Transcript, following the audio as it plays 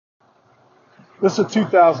This is a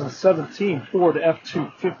 2017 Ford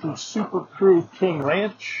F-250 Super Crew King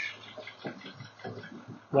Ranch.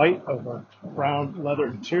 White over brown leather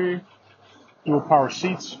interior. Dual power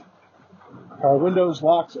seats. Power windows,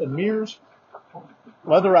 locks, and mirrors.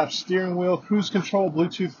 Leather wrapped steering wheel. Cruise control,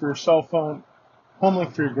 Bluetooth for your cell phone. Home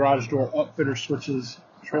link for your garage door. Upfitter switches.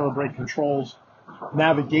 Trailer brake controls.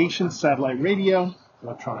 Navigation, satellite radio.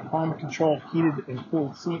 Electronic climate control. Heated and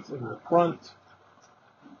cooled seats in the front.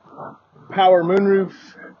 Power moonroof.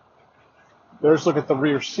 There's a look at the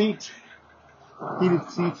rear seat. Heated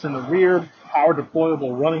seats in the rear. Power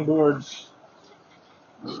deployable running boards.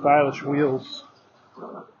 Stylish wheels.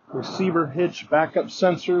 Receiver hitch, backup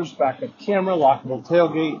sensors, backup camera, lockable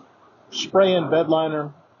tailgate, spray-in bed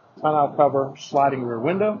liner, tonneau cover, sliding rear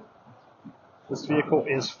window. This vehicle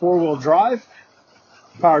is four-wheel drive,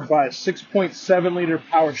 powered by a 6.7-liter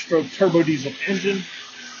Power Stroke turbo diesel engine,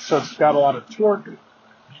 so it's got a lot of torque.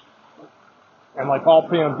 And like all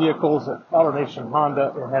pre-owned vehicles at AutoNation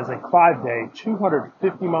Honda, it has a 5-day,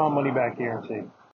 250-mile money-back guarantee.